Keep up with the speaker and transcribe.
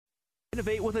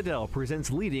Innovate with Adele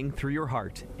presents Leading Through Your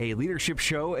Heart, a leadership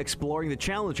show exploring the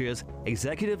challenges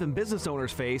executive and business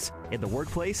owners face in the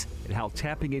workplace and how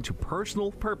tapping into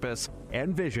personal purpose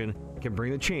and vision can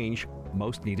bring the change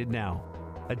most needed now.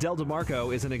 Adele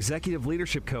DeMarco is an executive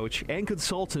leadership coach and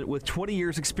consultant with 20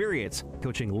 years experience,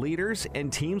 coaching leaders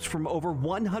and teams from over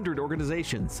 100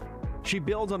 organizations. She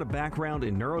builds on a background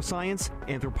in neuroscience,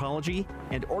 anthropology,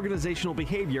 and organizational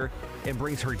behavior and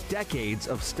brings her decades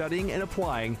of studying and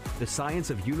applying the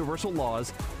science of universal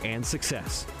laws and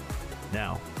success.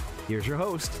 Now, here's your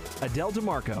host, Adele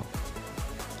DeMarco.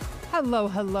 Hello,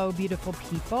 hello, beautiful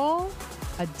people.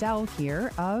 Adele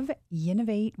here of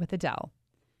Innovate with Adele.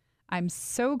 I'm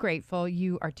so grateful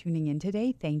you are tuning in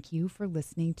today. Thank you for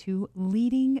listening to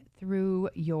Leading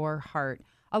Through Your Heart,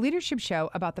 a leadership show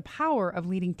about the power of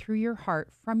leading through your heart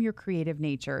from your creative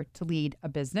nature to lead a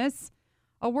business,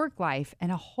 a work life,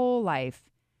 and a whole life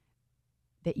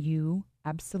that you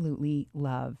absolutely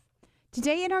love.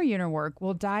 Today in our inner work,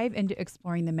 we'll dive into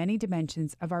exploring the many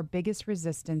dimensions of our biggest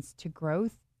resistance to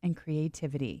growth and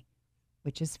creativity,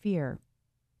 which is fear.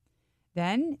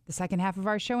 Then, the second half of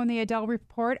our show in the Adele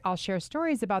Report, I'll share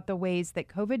stories about the ways that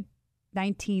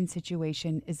COVID-19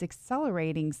 situation is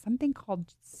accelerating something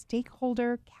called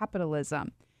stakeholder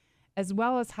capitalism, as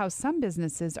well as how some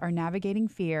businesses are navigating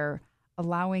fear,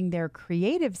 allowing their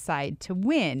creative side to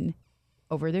win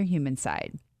over their human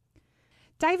side.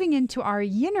 Diving into our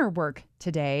inner work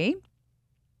today,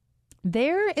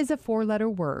 there is a four-letter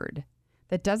word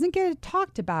that doesn't get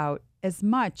talked about as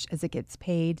much as it gets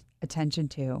paid attention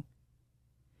to.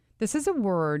 This is a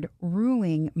word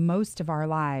ruling most of our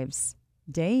lives,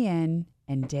 day in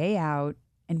and day out,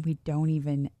 and we don't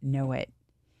even know it.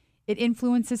 It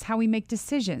influences how we make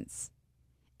decisions.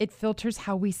 It filters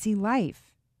how we see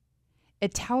life.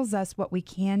 It tells us what we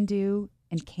can do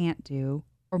and can't do,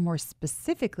 or more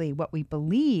specifically, what we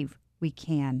believe we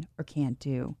can or can't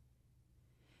do.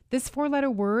 This four-letter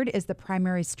word is the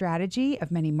primary strategy of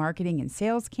many marketing and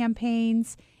sales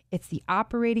campaigns. It's the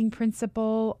operating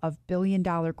principle of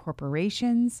billion-dollar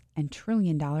corporations and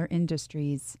trillion-dollar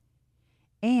industries.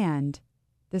 And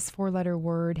this four-letter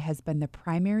word has been the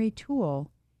primary tool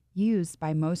used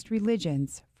by most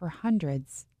religions for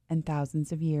hundreds and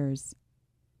thousands of years.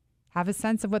 Have a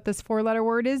sense of what this four-letter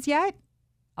word is yet?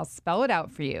 I'll spell it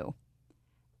out for you.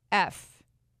 F-E-A-R.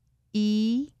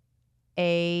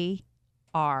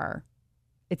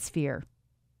 It's fear.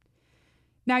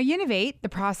 Now, Innovate, the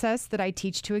process that I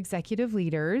teach to executive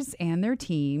leaders and their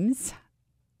teams,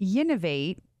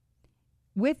 Innovate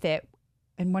with it,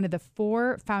 and one of the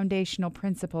four foundational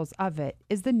principles of it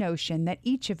is the notion that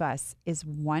each of us is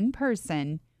one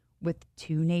person with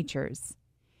two natures.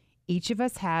 Each of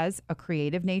us has a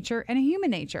creative nature and a human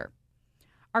nature.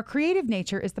 Our creative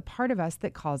nature is the part of us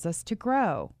that calls us to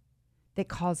grow, that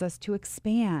calls us to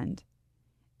expand,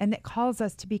 and that calls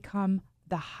us to become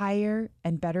the higher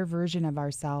and better version of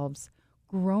ourselves,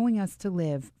 growing us to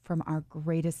live from our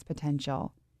greatest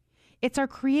potential. It's our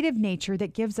creative nature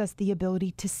that gives us the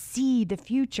ability to see the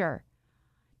future,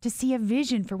 to see a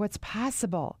vision for what's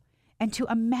possible, and to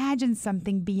imagine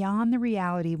something beyond the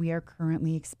reality we are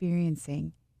currently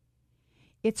experiencing.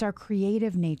 It's our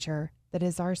creative nature that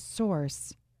is our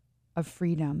source of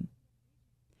freedom.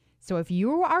 So if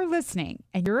you are listening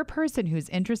and you're a person who's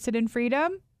interested in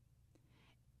freedom,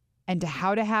 and to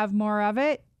how to have more of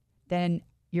it, then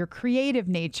your creative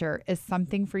nature is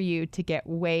something for you to get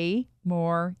way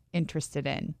more interested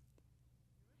in.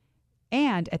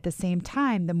 And at the same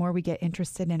time, the more we get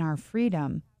interested in our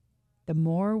freedom, the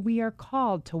more we are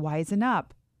called to wisen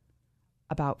up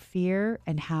about fear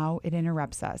and how it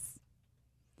interrupts us.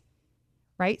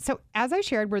 Right? So as I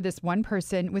shared, we're this one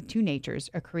person with two natures,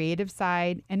 a creative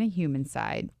side and a human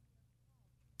side.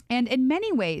 And in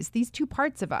many ways, these two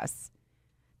parts of us,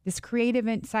 this creative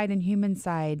side and human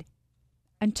side,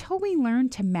 until we learn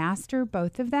to master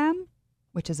both of them,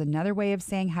 which is another way of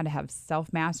saying how to have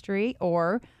self-mastery,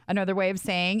 or another way of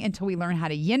saying until we learn how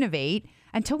to innovate,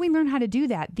 until we learn how to do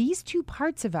that, these two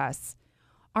parts of us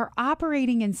are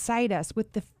operating inside us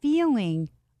with the feeling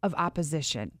of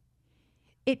opposition.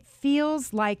 It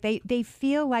feels like they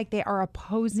feel like they are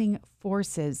opposing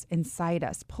forces inside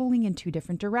us, pulling in two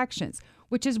different directions,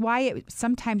 which is why it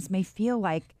sometimes may feel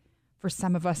like, for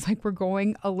some of us, like we're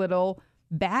going a little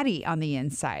batty on the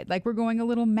inside, like we're going a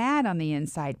little mad on the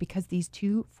inside, because these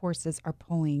two forces are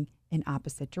pulling in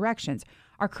opposite directions.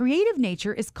 Our creative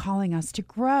nature is calling us to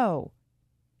grow.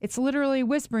 It's literally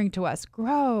whispering to us,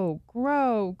 grow,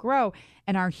 grow, grow.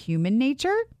 And our human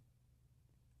nature,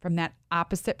 from that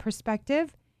opposite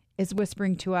perspective, is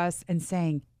whispering to us and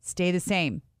saying, stay the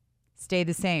same, stay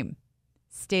the same,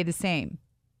 stay the same.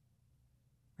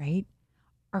 Right?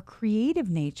 our creative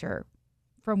nature,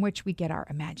 from which we get our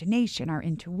imagination, our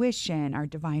intuition, our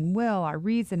divine will, our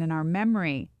reason, and our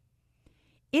memory.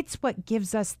 It's what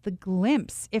gives us the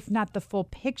glimpse, if not the full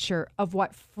picture, of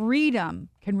what freedom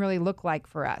can really look like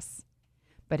for us.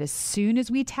 But as soon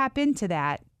as we tap into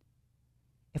that,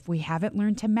 if we haven't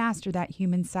learned to master that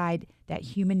human side, that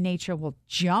human nature will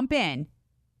jump in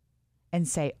and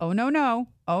say, oh,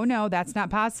 no, that's not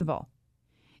possible.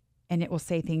 And it will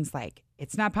say things like,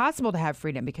 it's not possible to have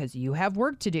freedom because you have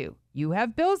work to do. You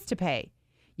have bills to pay.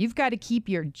 You've got to keep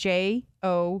your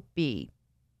J-O-B,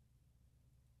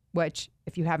 which,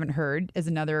 if you haven't heard, is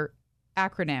another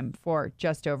acronym for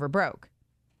just over broke,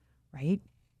 right?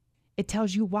 It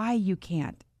tells you why you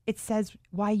can't. It says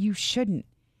why you shouldn't.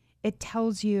 It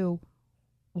tells you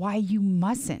why you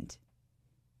mustn't.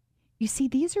 You see,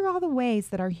 these are all the ways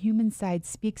that our human side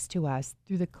speaks to us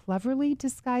through the cleverly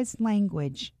disguised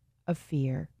language of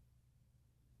fear.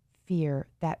 Fear,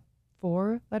 that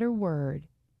 4-letter word,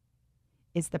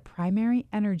 is the primary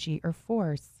energy or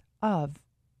force of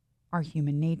our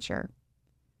human nature.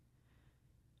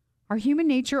 Our human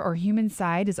nature or human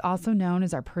side is also known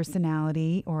as our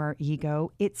personality or our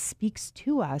ego. It speaks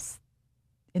to us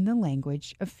in the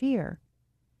language of fear.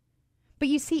 But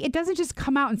you see, it doesn't just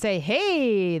come out and say,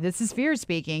 hey, this is fear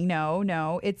speaking.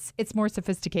 No, it's more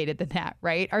sophisticated than that,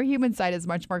 right? Our human side is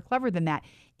much more clever than that.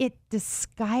 It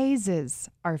disguises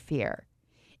our fear.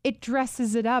 It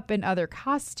dresses it up in other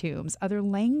costumes, other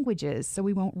languages, so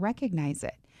we won't recognize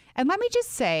it. And let me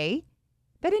just say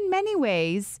that in many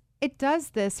ways, it does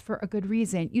this for a good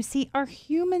reason. You see, our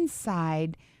human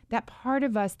side, that part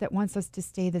of us that wants us to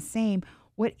stay the same,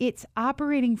 what it's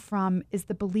operating from is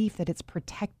the belief that it's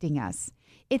protecting us.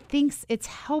 It thinks it's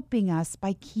helping us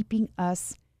by keeping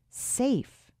us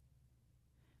safe.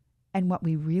 And what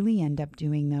we really end up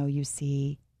doing, though, you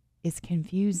see, is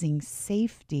confusing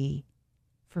safety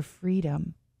for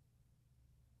freedom.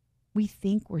 We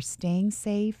think we're staying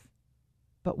safe,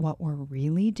 but what we're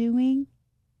really doing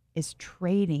is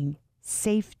trading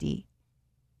safety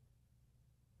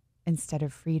instead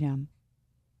of freedom.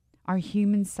 Our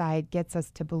human side gets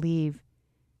us to believe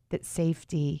that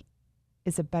safety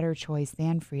is a better choice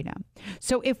than freedom.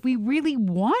 So if we really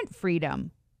want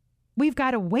freedom, we've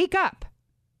got to wake up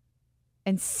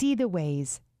and see the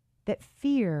ways that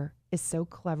fear is so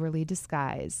cleverly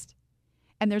disguised.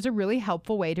 And there's a really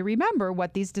helpful way to remember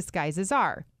what these disguises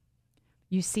are.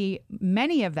 You see,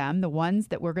 many of them, the ones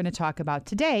that we're going to talk about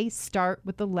today, start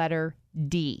with the letter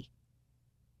D,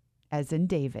 as in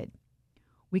David.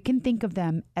 We can think of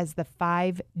them as the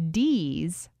 5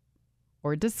 Ds,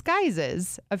 or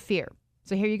disguises, of fear.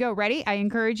 So here you go. Ready? I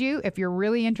encourage you, if you're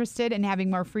really interested in having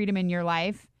more freedom in your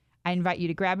life, I invite you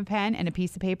to grab a pen and a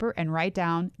piece of paper and write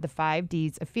down the 5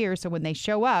 Ds of fear so when they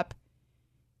show up,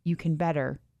 you can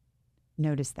better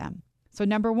notice them. So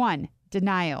number 1,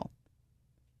 denial.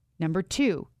 Number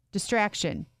 2,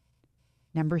 distraction.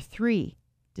 Number 3,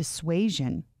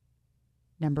 dissuasion.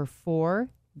 Number 4,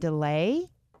 delay.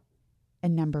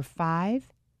 And number 5,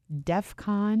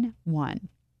 DEFCON 1.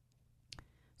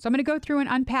 So I'm going to go through and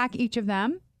unpack each of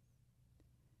them.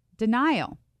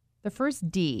 Denial, the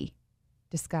first D,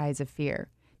 disguise of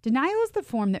fear. Denial is the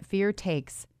form that fear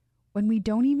takes when we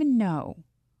don't even know,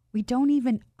 we don't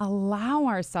even allow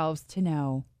ourselves to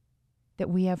know that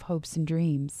we have hopes and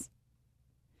dreams.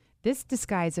 This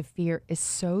disguise of fear is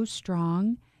so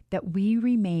strong that we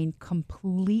remain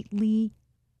completely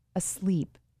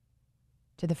asleep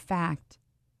to the fact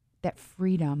that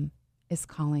freedom is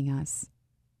calling us.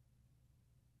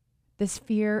 This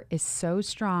fear is so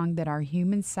strong that our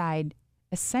human side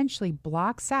essentially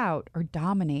blocks out or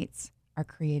dominates our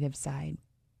creative side.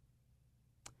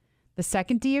 The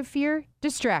second D of fear,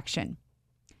 distraction.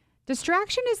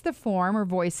 Distraction is the form or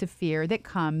voice of fear that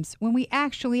comes when we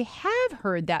actually have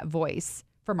heard that voice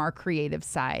from our creative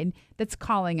side that's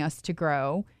calling us to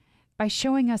grow by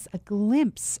showing us a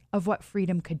glimpse of what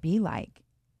freedom could be like.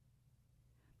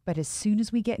 But as soon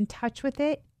as we get in touch with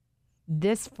it,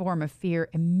 this form of fear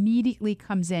immediately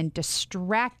comes in,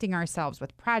 distracting ourselves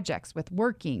with projects, with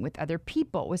working, with other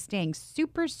people, with staying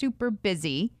super, super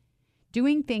busy,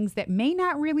 doing things that may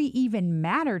not really even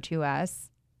matter to us,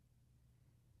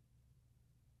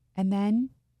 and then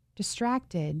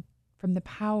distracted from the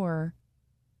power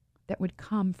that would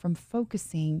come from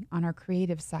focusing on our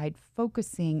creative side,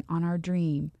 focusing on our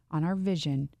dream, on our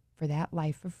vision for that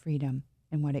life of freedom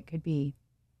and what it could be.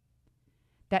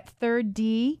 That third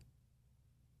D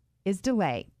is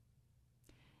delay.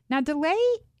 Now, delay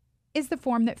is the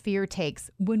form that fear takes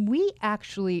when we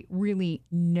actually really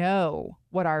know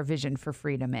what our vision for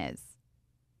freedom is.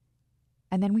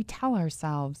 And then we tell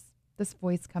ourselves, this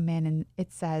voice come in and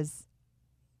it says,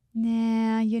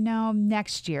 Nah,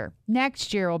 next year.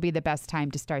 Next year will be the best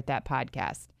time to start that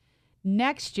podcast.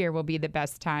 Next year will be the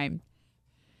best time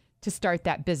to start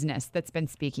that business that's been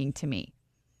speaking to me.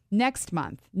 Next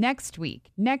month, next week,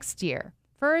 next year.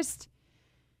 First,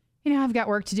 I've got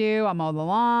work to do. I'll mow the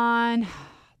lawn,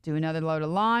 do another load of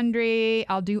laundry.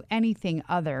 I'll do anything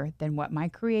other than what my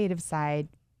creative side,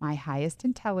 my highest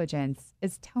intelligence,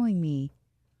 is telling me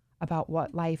about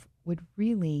what life would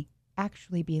really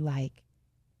actually be like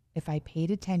if I paid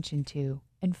attention to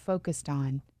and focused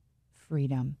on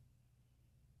freedom.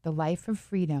 The life of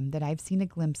freedom that I've seen a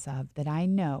glimpse of, that I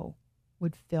know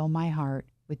would fill my heart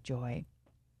with joy.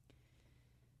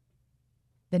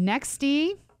 The next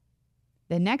D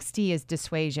is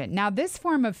dissuasion. Now, this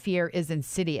form of fear is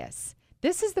insidious.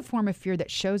 This is the form of fear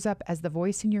that shows up as the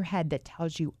voice in your head that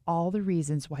tells you all the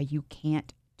reasons why you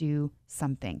can't do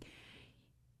something.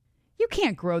 You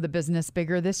can't grow the business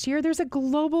bigger this year. There's a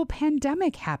global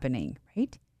pandemic happening,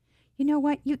 right? You know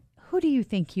what? Who do you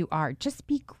think you are? Just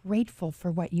be grateful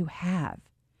for what you have.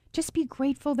 Just be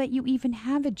grateful that you even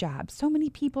have a job. So many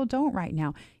people don't right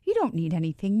now. You don't need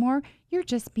anything more. You're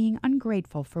just being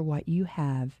ungrateful for what you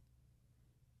have.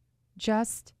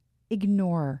 Just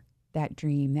ignore that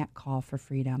dream, that call for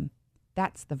freedom.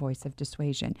 That's the voice of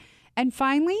dissuasion. And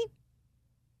finally,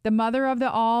 the mother of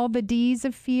all the D's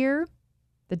of fear,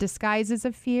 the disguises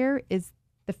of fear, is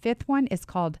the fifth one is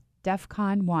called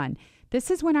DEFCON 1. This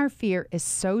is when our fear is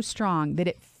so strong that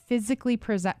it physically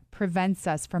prevents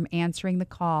us from answering the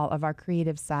call of our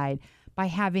creative side by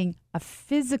having a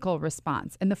physical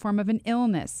response in the form of an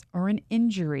illness or an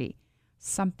injury,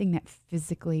 something that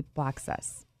physically blocks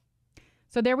us.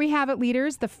 So there we have it,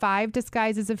 leaders, the 5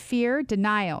 disguises of fear: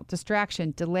 denial,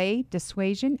 distraction, delay,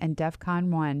 dissuasion, and DEFCON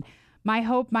 1. My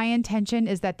hope, my intention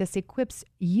is that this equips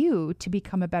you to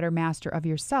become a better master of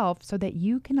yourself so that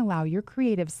you can allow your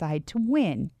creative side to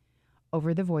win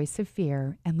over the voice of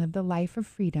fear and live the life of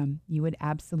freedom you would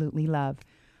absolutely love.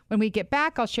 When we get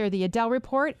back, I'll share the Adele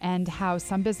report and how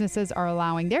some businesses are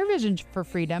allowing their vision for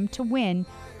freedom to win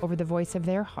over the voice of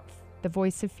fear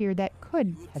that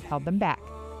could have held them back.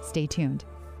 Stay tuned.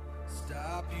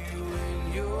 Stop you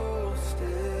in your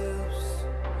steps.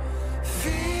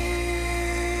 Fear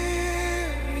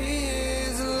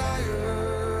is a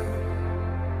liar.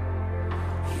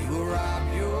 He will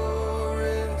rob your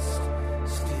rest,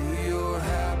 steal your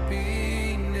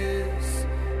happiness,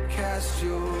 cast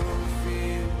your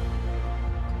fear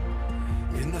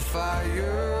in the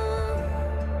fire.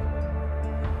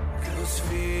 'Cause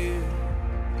fear,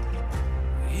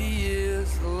 he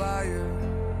is a liar.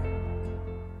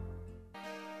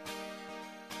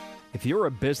 If you're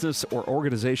a business or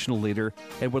organizational leader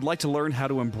and would like to learn how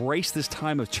to embrace this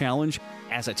time of challenge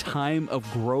as a time of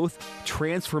growth,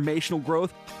 transformational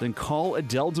growth, then call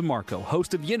Adele DeMarco,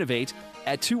 host of Yinovate,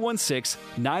 at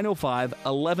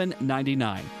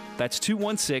 216-905-1199. That's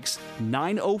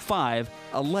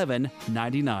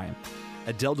 216-905-1199.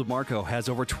 Adele DeMarco has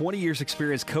over 20 years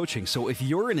experience coaching, so if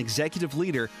you're an executive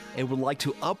leader and would like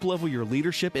to up-level your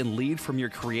leadership and lead from your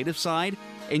creative side,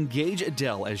 engage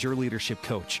Adele as your leadership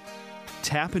coach.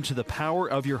 Tap into the power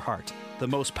of your heart, the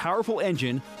most powerful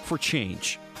engine for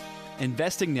change.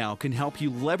 Investing Now can help you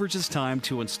leverage this time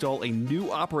to install a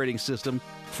new operating system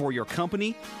for your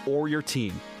company or your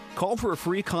team. Call for a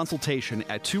free consultation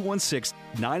at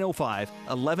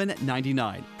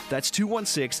 216-905-1199. That's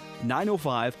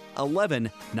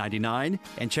 216-905-1199.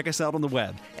 And check us out on the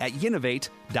web at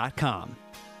yinovate.com.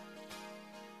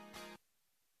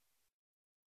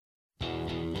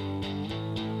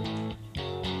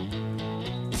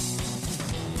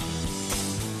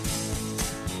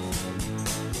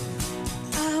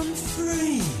 I'm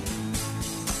free.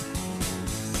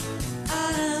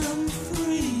 I'm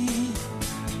free.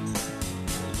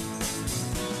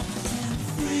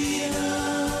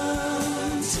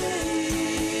 Freedom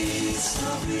taste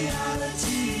of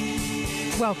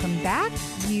reality. Welcome back.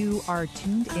 You are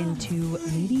tuned into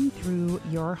Leading Through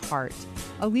Your Heart,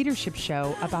 a leadership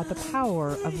show about the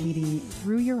power of leading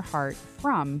through your heart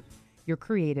from your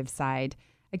creative side.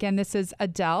 Again, this is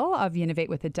Adele of Yinovate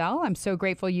with Adele. I'm so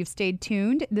grateful you've stayed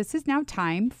tuned. This is now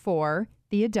time for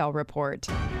the Adele Report.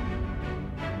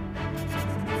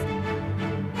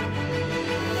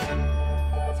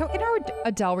 So in our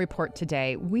Adele Report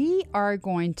today, we are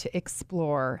going to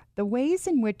explore the ways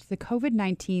in which the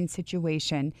COVID-19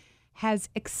 situation has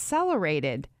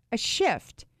accelerated a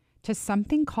shift to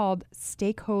something called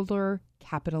stakeholder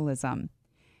capitalism.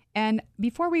 And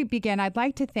before we begin, I'd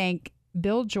like to thank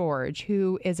Bill George,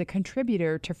 who is a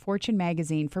contributor to Fortune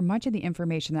magazine, for much of the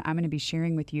information that I'm going to be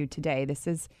sharing with you today. This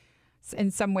is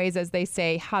in some ways, as they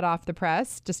say, hot off the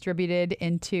press, distributed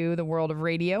into the world of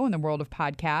radio and the world of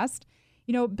podcast.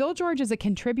 You know, Bill George is a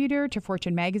contributor to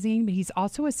Fortune magazine, but he's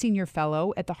also a senior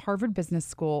fellow at the Harvard Business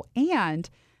School and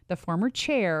the former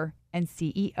chair and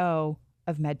CEO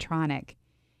of Medtronic.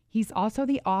 He's also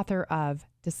the author of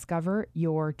Discover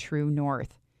Your True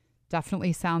North.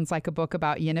 Definitely sounds like a book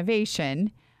about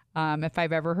innovation, if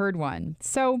I've ever heard one.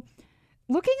 So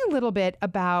looking a little bit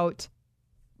about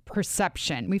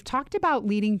perception, we've talked about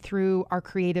leading through our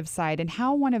creative side and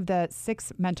how one of the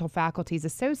 6 mental faculties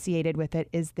associated with it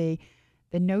is the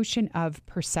notion of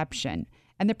perception.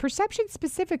 And the perception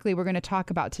specifically we're going to talk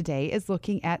about today is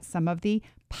looking at some of the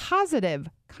positive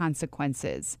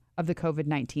consequences of the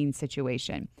COVID-19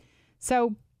 situation.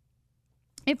 So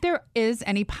if there is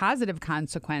any positive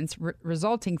consequence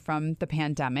resulting from the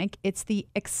pandemic, it's the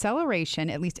acceleration,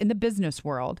 at least in the business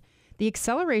world, the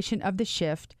acceleration of the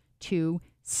shift to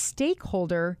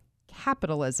stakeholder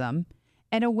capitalism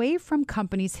and away from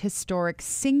companies' historic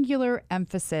singular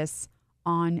emphasis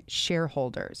on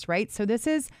shareholders, right? So this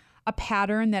is a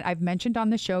pattern that I've mentioned on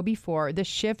the show before, the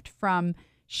shift from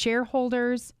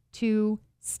shareholders to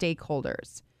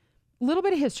stakeholders. A little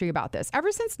bit of history about this.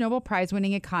 Ever since Nobel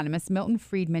Prize-winning economist Milton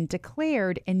Friedman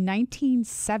declared in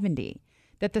 1970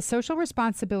 that the social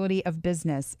responsibility of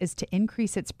business is to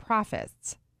increase its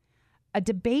profits, a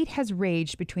debate has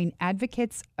raged between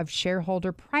advocates of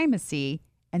shareholder primacy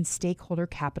and stakeholder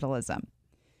capitalism.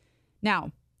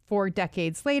 Now, 4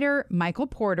 decades later, Michael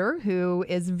Porter, who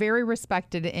is very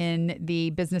respected in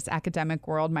the business academic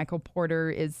world, Michael Porter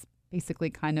is basically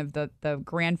kind of the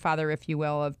grandfather, if you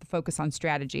will, of the focus on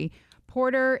strategy.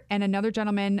 Porter and another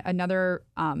gentleman, another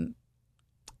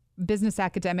business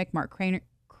academic, Mark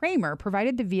Kramer,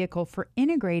 provided the vehicle for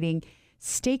integrating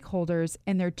stakeholders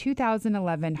in their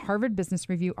 2011 Harvard Business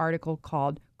Review article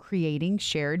called Creating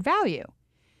Shared Value.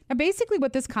 Now, basically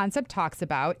what this concept talks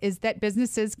about is that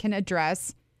businesses can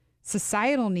address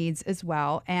societal needs as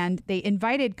well, and they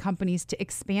invited companies to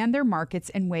expand their markets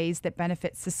in ways that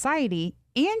benefit society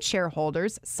and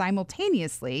shareholders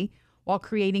simultaneously while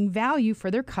creating value for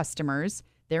their customers,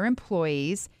 their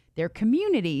employees, their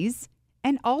communities,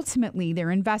 and ultimately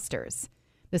their investors.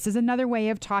 This is another way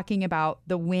of talking about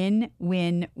the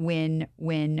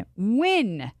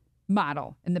win-win-win-win-win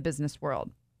model in the business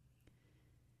world.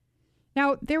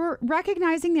 Now, they were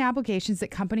recognizing the obligations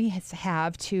that companies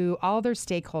have to all their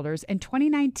stakeholders. In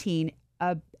 2019,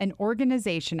 an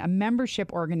organization, a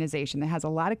membership organization that has a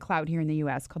lot of clout here in the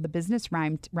U.S. called the Business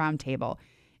Roundtable.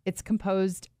 It's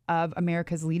composed of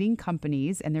America's leading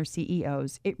companies and their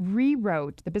CEOs. The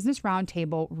Business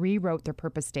Roundtable rewrote their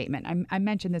purpose statement. I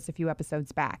mentioned this a few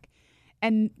episodes back.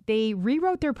 And they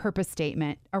rewrote their purpose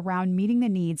statement around meeting the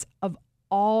needs of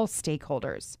all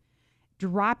stakeholders,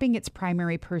 dropping its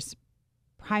primary purpose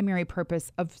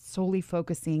of solely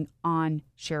focusing on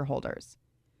shareholders.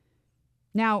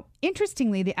 Now,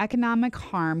 interestingly, the economic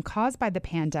harm caused by the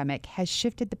pandemic has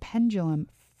shifted the pendulum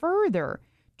further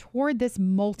toward this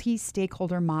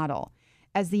multi-stakeholder model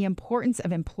as the importance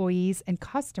of employees and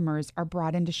customers are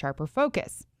brought into sharper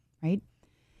focus, right?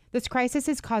 This crisis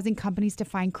is causing companies to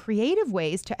find creative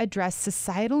ways to address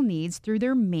societal needs through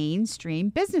their mainstream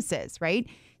businesses, right?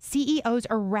 CEOs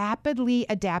are rapidly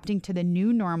adapting to the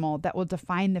new normal that will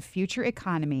define the future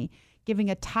economy,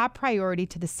 giving a top priority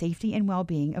to the safety and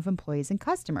well-being of employees and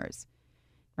customers,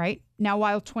 right? Now,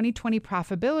 while 2020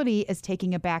 profitability is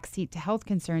taking a backseat to health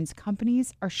concerns,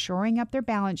 companies are shoring up their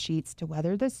balance sheets to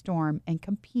weather the storm and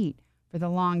compete for the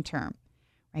long term,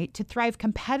 right? To thrive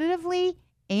competitively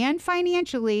and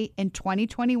financially in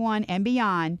 2021 and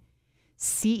beyond,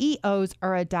 CEOs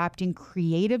are adopting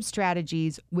creative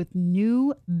strategies with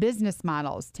new business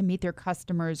models to meet their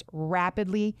customers'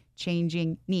 rapidly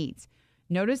changing needs.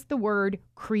 Notice the word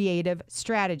creative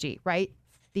strategy, right?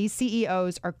 These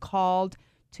CEOs are called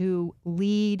to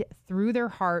lead through their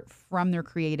heart from their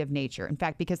creative nature. In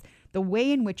fact, because the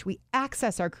way in which we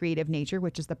access our creative nature,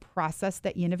 which is the process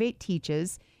that Innovate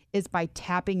teaches, is by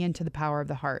tapping into the power of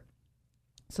the heart.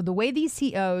 So the way these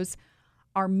CEOs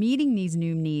are meeting these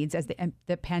new needs as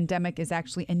the pandemic is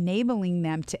actually enabling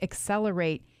them to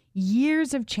accelerate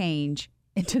years of change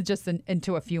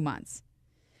into a few months.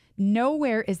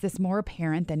 Nowhere is this more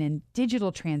apparent than in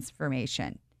digital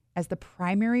transformation as the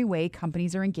primary way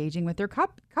companies are engaging with their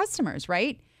customers,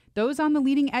 right? Those on the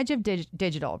leading edge of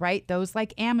digital, right? Those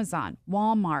like Amazon,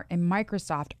 Walmart, and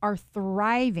Microsoft are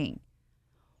thriving,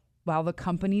 while the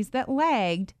companies that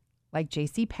lagged, like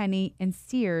JCPenney and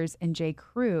Sears and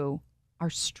J.Crew, are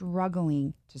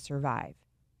struggling to survive.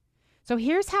 So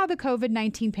here's how the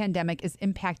COVID-19 pandemic is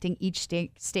impacting each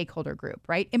stakeholder group,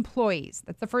 right? Employees,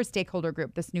 that's the first stakeholder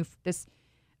group, this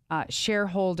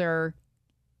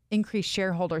increased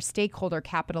stakeholder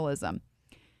capitalism.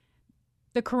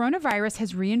 The coronavirus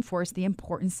has reinforced the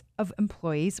importance of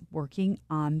employees working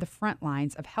on the front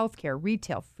lines of healthcare,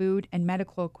 retail, food, and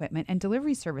medical equipment and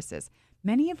delivery services,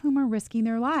 many of whom are risking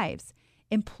their lives.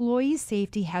 Employee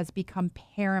safety has become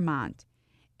paramount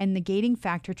and the gating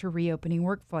factor to reopening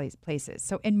workplaces.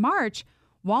 So in March,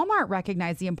 Walmart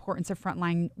recognized the importance of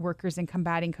frontline workers in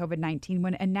combating COVID-19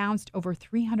 when it announced over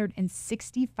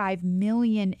 $365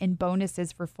 million in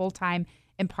bonuses for full-time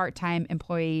and part-time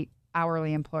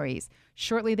hourly employees.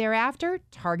 Shortly thereafter,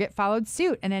 Target followed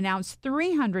suit and announced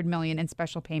 $300 million in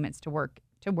special payments to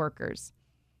workers,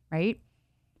 right?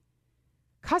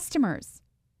 Customers.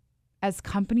 As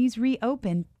companies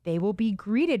reopen, they will be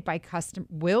greeted by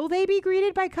Will they be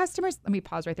greeted by customers? Let me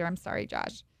pause right there. I'm sorry,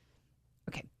 Josh.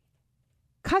 Okay.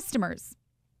 Customers.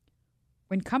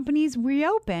 When companies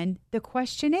reopen, the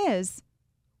question is,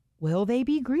 will they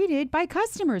be greeted by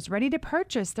customers ready to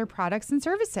purchase their products and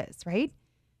services, right?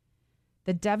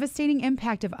 The devastating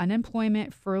impact of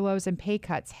unemployment, furloughs, and pay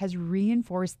cuts has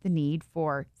reinforced the need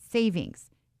for savings,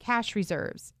 cash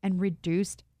reserves, and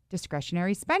reduced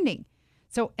discretionary spending.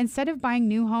 So instead of buying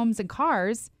new homes and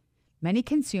cars, many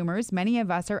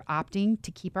of us are opting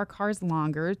to keep our cars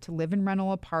longer, to live in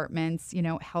rental apartments.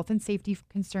 Health and safety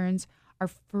concerns are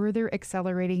further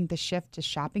accelerating the shift to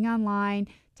shopping online,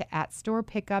 to at-store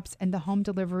pickups, and the home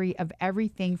delivery of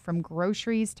everything from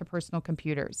groceries to personal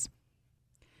computers.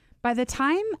 By the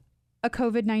time a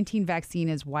COVID-19 vaccine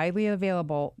is widely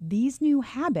available, these new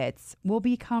habits will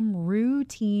become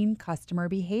routine customer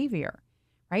behavior,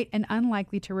 right? And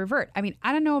unlikely to revert. I mean,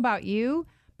 I don't know about you,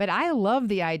 but I love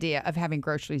the idea of having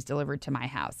groceries delivered to my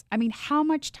house. I mean, how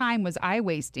much time was I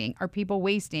wasting, or people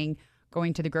wasting,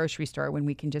 going to the grocery store when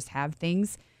we can just have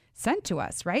things sent to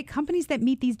us, right? Companies that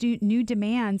meet these new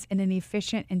demands in an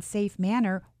efficient and safe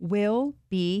manner will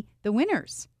be the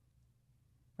winners,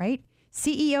 right?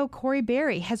 CEO Corey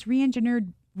Berry has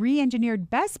re-engineered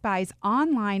Best Buy's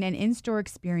online and in-store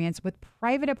experience with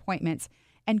private appointments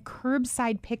and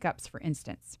curbside pickups, for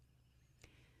instance.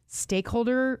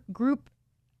 Stakeholder group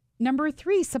number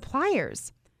 3,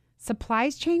 suppliers. Supply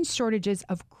chain shortages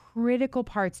of critical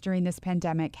parts during this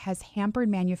pandemic has hampered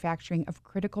manufacturing of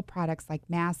critical products like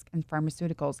masks and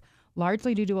pharmaceuticals,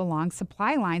 largely due to long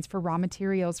supply lines for raw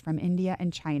materials from India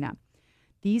and China.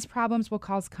 These problems will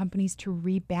cause companies to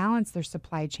rebalance their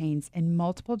supply chains in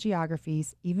multiple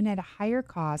geographies, even at a higher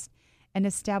cost, and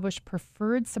establish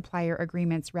preferred supplier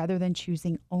agreements rather than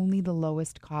choosing only the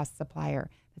lowest cost supplier.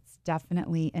 That's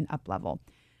definitely an up level.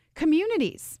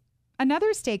 Communities,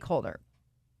 another stakeholder.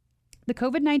 The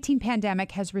COVID-19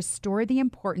 pandemic has restored the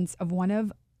importance of one's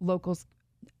local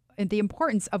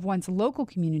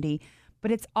community,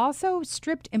 but it's also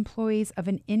stripped employees of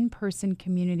an in-person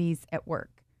communities at work.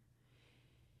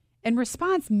 In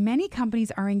response, many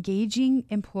companies are engaging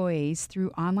employees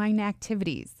through online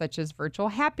activities such as virtual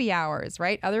happy hours,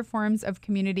 right? Other forms of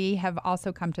community have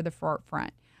also come to the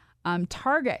forefront.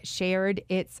 Target shared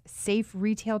its Safe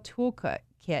Retail Toolkit,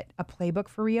 a playbook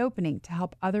for reopening to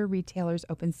help other retailers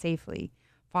open safely,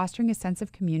 fostering a sense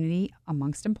of community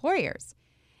amongst employers.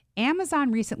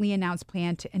 Amazon recently announced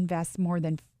plan to invest more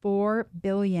than $4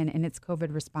 billion in its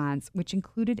COVID response, which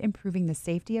included improving the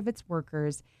safety of its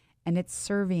workers and it's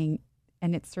serving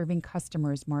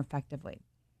customers more effectively.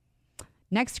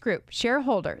 Next group,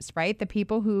 shareholders, right? The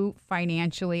people who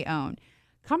financially own.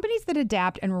 Companies that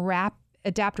adapt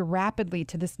rapidly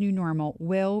to this new normal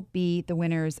will be the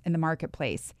winners in the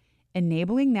marketplace,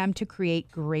 enabling them to create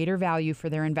greater value for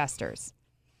their investors.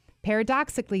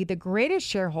 Paradoxically, the greatest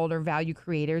shareholder value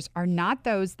creators are not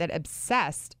those that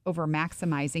obsessed over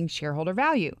maximizing shareholder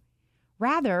value.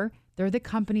 Rather, they're the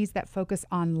companies that focus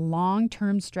on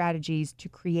long-term strategies to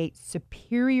create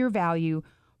superior value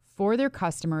for their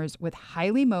customers with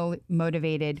highly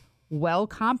motivated,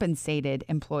 well-compensated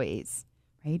employees,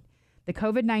 right? The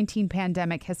COVID-19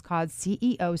 pandemic has caused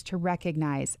CEOs to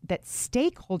recognize that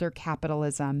stakeholder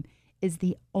capitalism is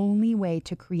the only way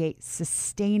to create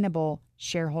sustainable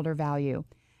shareholder value,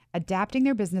 adapting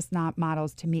their business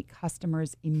models to meet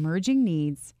customers' emerging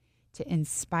needs, to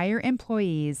inspire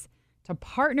employees, to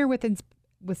partner with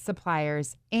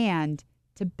suppliers, and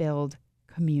to build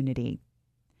community.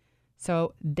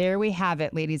 So there we have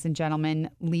it, ladies and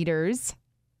gentlemen, leaders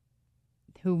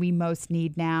who we most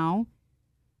need now.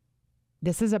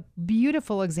 This is a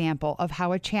beautiful example of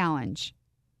how a challenge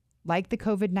like the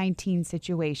COVID-19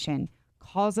 situation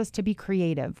calls us to be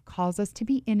creative, calls us to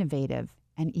be innovative,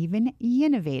 and even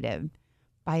innovative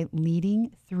by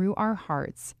leading through our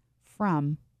hearts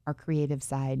from our creative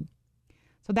side.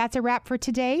 So that's a wrap for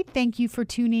today. Thank you for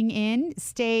tuning in.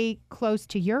 Stay close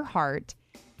to your heart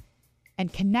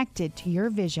and connected to your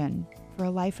vision for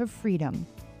a life of freedom,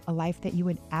 a life that you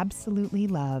would absolutely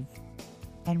love.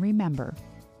 And remember,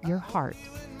 your heart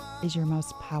is your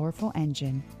most powerful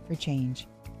engine for change.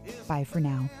 Bye for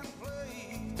now.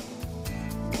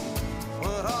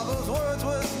 What are those words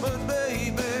whispered,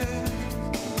 baby?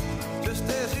 Just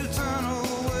as you turn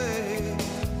away,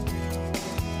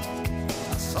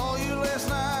 I saw you last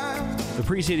night. The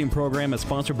preceding program is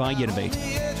sponsored by Innovate.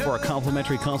 For a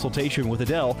complimentary consultation with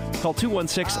Adele, call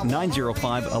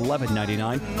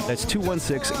 216-905-1199. That's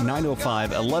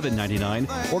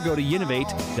 216-905-1199, or go to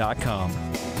Innovate.com.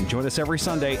 And join us every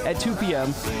Sunday at 2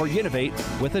 p.m. for Innovate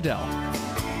with Adele.